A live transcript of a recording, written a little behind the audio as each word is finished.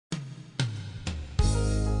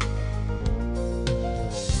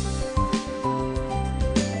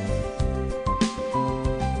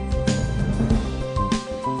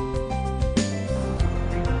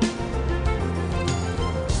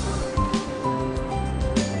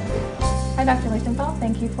Hi, Dr. Lichtenfeld.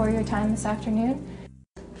 Thank you for your time this afternoon.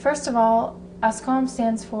 First of all, USCOM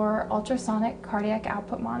stands for Ultrasonic Cardiac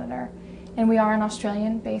Output Monitor, and we are an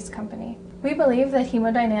Australian-based company. We believe that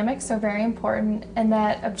hemodynamics are very important and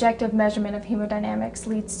that objective measurement of hemodynamics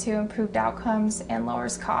leads to improved outcomes and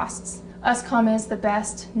lowers costs. USCOM is the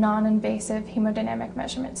best non-invasive hemodynamic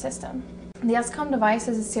measurement system. The USCOM device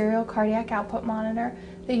is a serial cardiac output monitor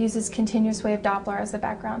that uses continuous wave Doppler as the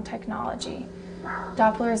background technology.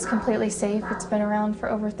 Doppler is completely safe. It's been around for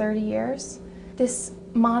over 30 years. This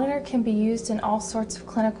monitor can be used in all sorts of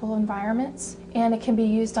clinical environments, and it can be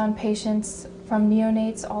used on patients from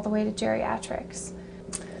neonates all the way to geriatrics.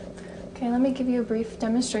 Okay, let me give you a brief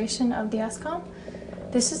demonstration of the USCOM.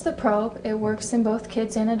 This is the probe. It works in both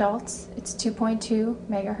kids and adults. It's 2.2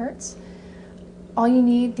 megahertz. All you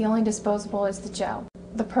need, the only disposable, is the gel.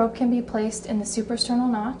 The probe can be placed in the suprasternal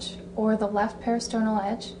notch or the left peristernal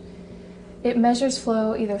edge. It measures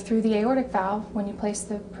flow either through the aortic valve when you place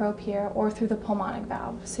the probe here or through the pulmonic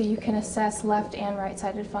valve, so you can assess left and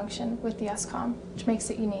right-sided function with the USCOM, which makes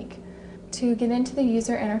it unique. To get into the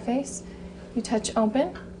user interface, you touch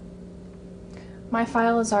Open. My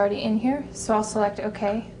file is already in here, so I'll select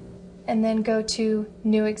OK, and then go to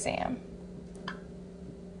New Exam.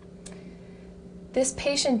 This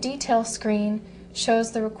patient detail screen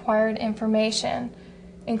shows the required information,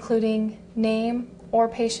 including name or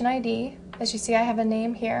patient ID. As you see, I have a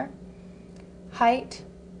name here. Height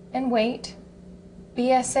and weight.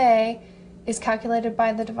 BSA is calculated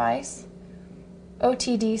by the device.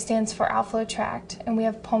 OTD stands for outflow tract, and we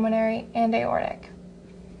have pulmonary and aortic.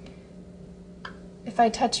 If I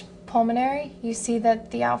touch pulmonary, you see that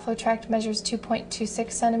the outflow tract measures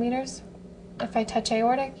 2.26 centimeters. If I touch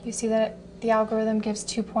aortic, you see that the algorithm gives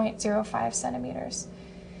 2.05 centimeters.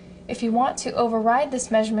 If you want to override this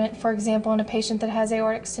measurement, for example, in a patient that has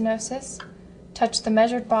aortic stenosis, touch the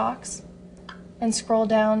measured box and scroll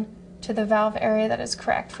down to the valve area that is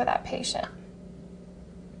correct for that patient.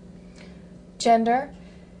 Gender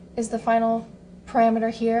is the final parameter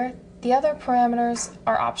here. The other parameters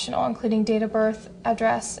are optional, including date of birth,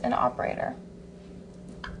 address, and operator.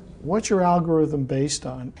 What's your algorithm based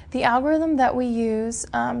on? The algorithm that we use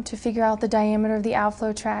to figure out the diameter of the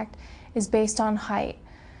outflow tract is based on height,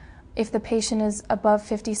 if the patient is above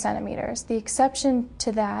 50 centimeters. The exception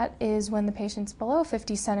to that is when the patient's below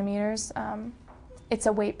 50 centimeters, it's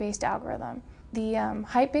a weight-based algorithm. The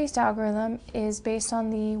height-based algorithm is based on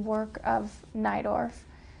the work of Neidorf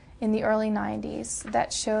in the early 90s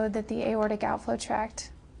that showed that the aortic outflow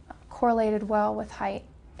tract correlated well with height.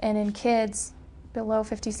 And in kids below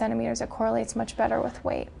 50 centimeters, it correlates much better with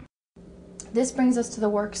weight. This brings us to the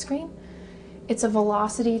work screen. It's a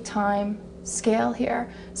velocity time scale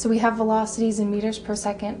here. So we have velocities in meters per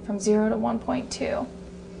second from 0 to 1.2.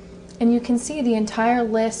 And you can see the entire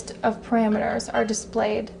list of parameters are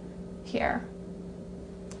displayed here.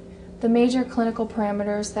 The major clinical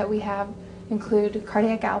parameters that we have include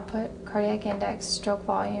cardiac output, cardiac index, stroke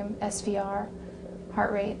volume, SVR,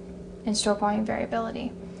 heart rate, and stroke volume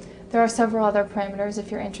variability. There are several other parameters. If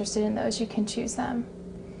you're interested in those, you can choose them.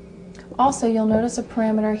 Also, you'll notice a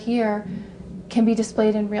parameter here can be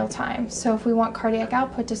displayed in real time. So if we want cardiac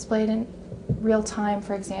output displayed in real time,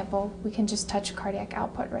 for example, we can just touch cardiac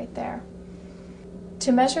output right there.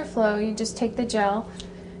 To measure flow, you just take the gel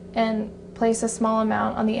and place a small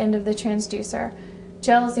amount on the end of the transducer.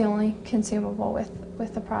 Gel is the only consumable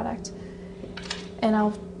with the product. And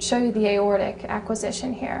I'll show you the aortic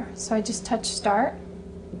acquisition here. So I just touch Start,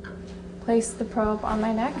 place the probe on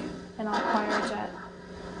my neck, and I'll acquire a jet.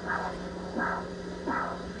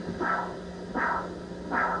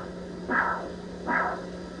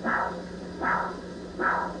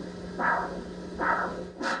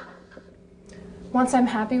 Once I'm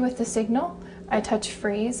happy with the signal, I touch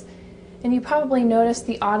Freeze, and you probably noticed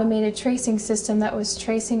the automated tracing system that was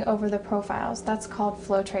tracing over the profiles. That's called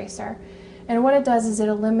Flow Tracer. And what it does is it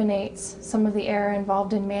eliminates some of the error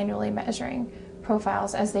involved in manually measuring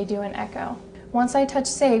profiles as they do in echo. Once I touch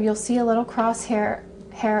Save, you'll see a little crosshair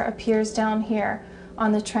appears down here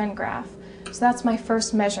on the trend graph. So that's my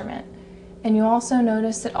first measurement. And you also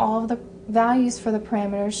notice that all of the values for the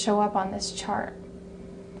parameters show up on this chart.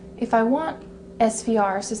 If I want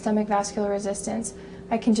SVR, systemic vascular resistance,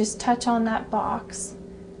 I can just touch on that box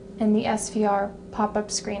and the SVR pop-up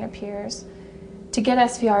screen appears. To get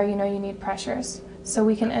SVR, you know you need pressures. So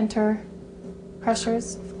we can enter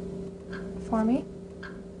pressures for me.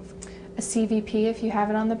 A CVP if you have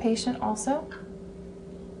it on the patient also.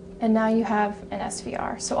 And now you have an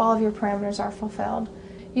SVR. So all of your parameters are fulfilled.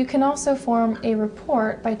 You can also form a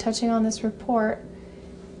report by touching on this report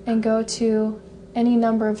and go to any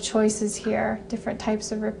number of choices here, different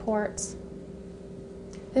types of reports.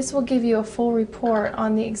 This will give you a full report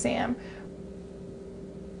on the exam.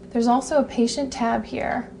 There's also a patient tab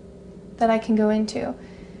here that I can go into.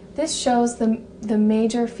 This shows the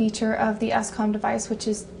major feature of the USCOM device, which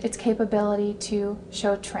is its capability to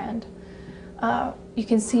show trend. You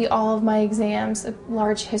can see all of my exams. A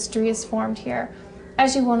large history is formed here,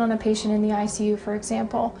 as you would on a patient in the ICU, for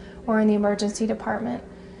example, or in the emergency department.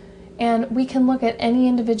 And we can look at any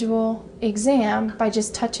individual exam by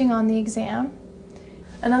just touching on the exam.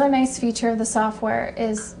 Another nice feature of the software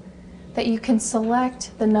is that you can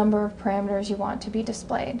select the number of parameters you want to be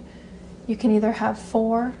displayed. You can either have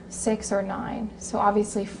 4, 6, or 9. So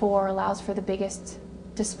obviously 4 allows for the biggest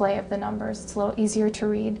display of the numbers. It's a little easier to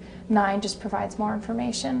read. 9 just provides more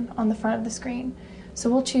information on the front of the screen. So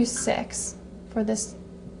we'll choose 6 for this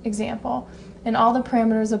example. And all the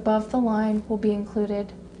parameters above the line will be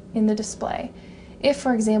included in the display. If,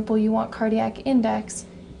 for example, you want cardiac index,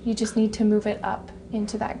 you just need to move it up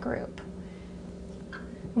into that group.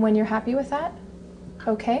 When you're happy with that,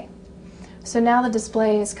 okay. So now the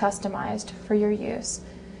display is customized for your use.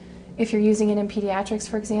 If you're using it in pediatrics,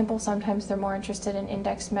 for example, sometimes they're more interested in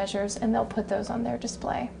index measures and they'll put those on their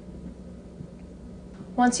display.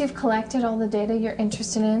 Once you've collected all the data you're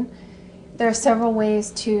interested in, there are several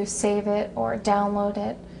ways to save it or download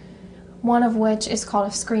it, one of which is called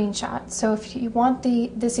a screenshot. So if you want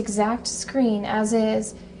this exact screen as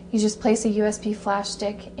is, you just place a USB flash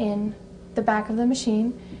stick in the back of the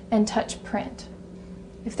machine and touch print.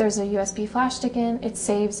 If there's a USB flash stick in, it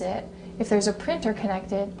saves it. If there's a printer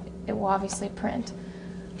connected, it will obviously print.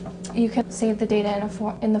 You can save the data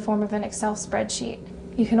in the form of an Excel spreadsheet.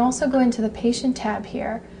 You can also go into the patient tab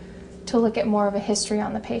here to look at more of a history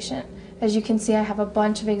on the patient. As you can see, I have a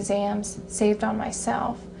bunch of exams saved on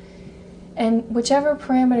myself. And whichever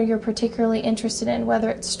parameter you're particularly interested in,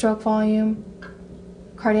 whether it's stroke volume,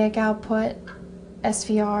 cardiac output,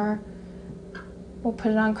 SVR, we'll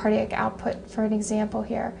put it on cardiac output for an example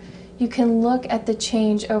here. You can look at the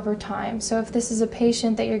change over time. So if this is a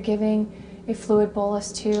patient that you're giving a fluid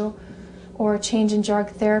bolus to or a change in drug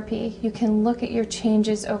therapy, you can look at your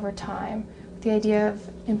changes over time with the idea of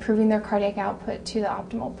improving their cardiac output to the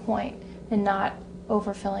optimal point and not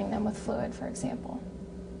overfilling them with fluid, for example.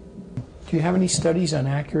 Do you have any studies on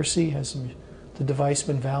accuracy? Has the device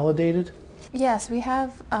been validated? Yes, we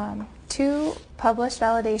have 2 published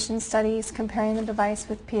validation studies comparing the device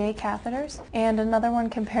with PA catheters and another one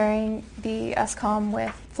comparing the USCOM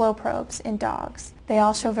with flow probes in dogs. They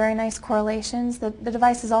all show very nice correlations. The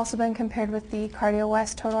device has also been compared with the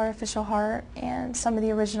CardioWest total artificial heart, and some of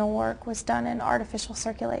the original work was done in artificial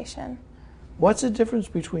circulation. What's the difference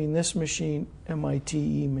between this machine and my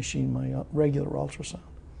TE machine, my regular ultrasound?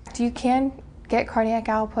 You can get cardiac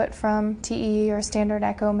output from TE or standard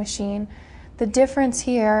echo machine. The difference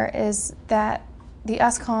here is that the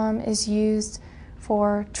USCOM is used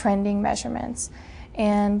for trending measurements,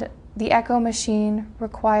 and the echo machine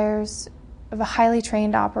requires a highly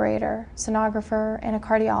trained operator, sonographer, and a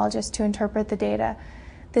cardiologist to interpret the data.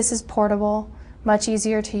 This is portable, much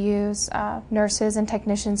easier to use. Nurses and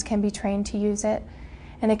technicians can be trained to use it,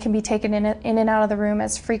 and it can be taken in and out of the room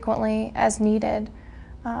as frequently as needed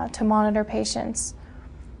to monitor patients.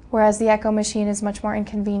 Whereas the echo machine is much more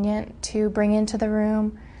inconvenient to bring into the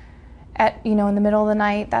room at, in the middle of the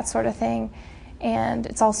night, that sort of thing. And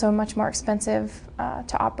it's also much more expensive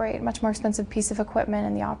to operate, much more expensive piece of equipment,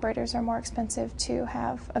 and the operators are more expensive to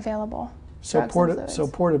have available. So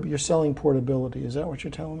you're selling portability, is that what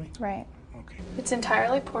you're telling me? Right. Okay. It's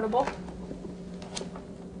entirely portable.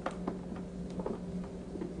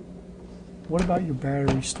 What about your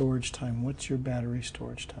battery storage time? What's your battery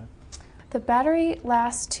storage time? The battery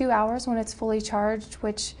lasts 2 hours when it's fully charged,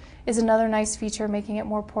 which is another nice feature, making it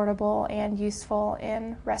more portable and useful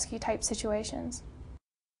in rescue type situations.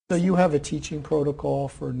 So you have a teaching protocol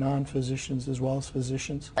for non-physicians as well as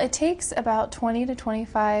physicians? It takes about 20 to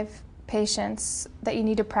 25 patients that you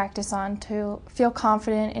need to practice on to feel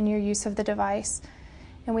confident in your use of the device.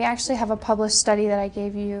 And we actually have a published study that I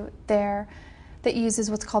gave you there that uses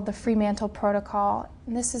what's called the Fremantle protocol.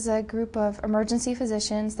 And this is a group of emergency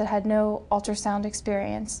physicians that had no ultrasound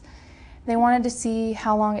experience. They wanted to see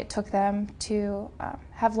how long it took them to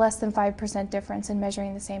have less than 5% difference in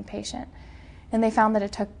measuring the same patient. And they found that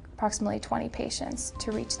it took approximately 20 patients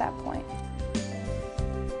to reach that point.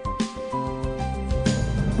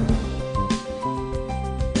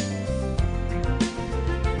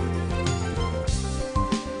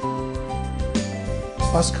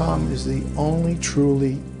 USCOM is the only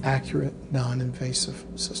truly accurate non-invasive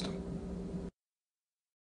system.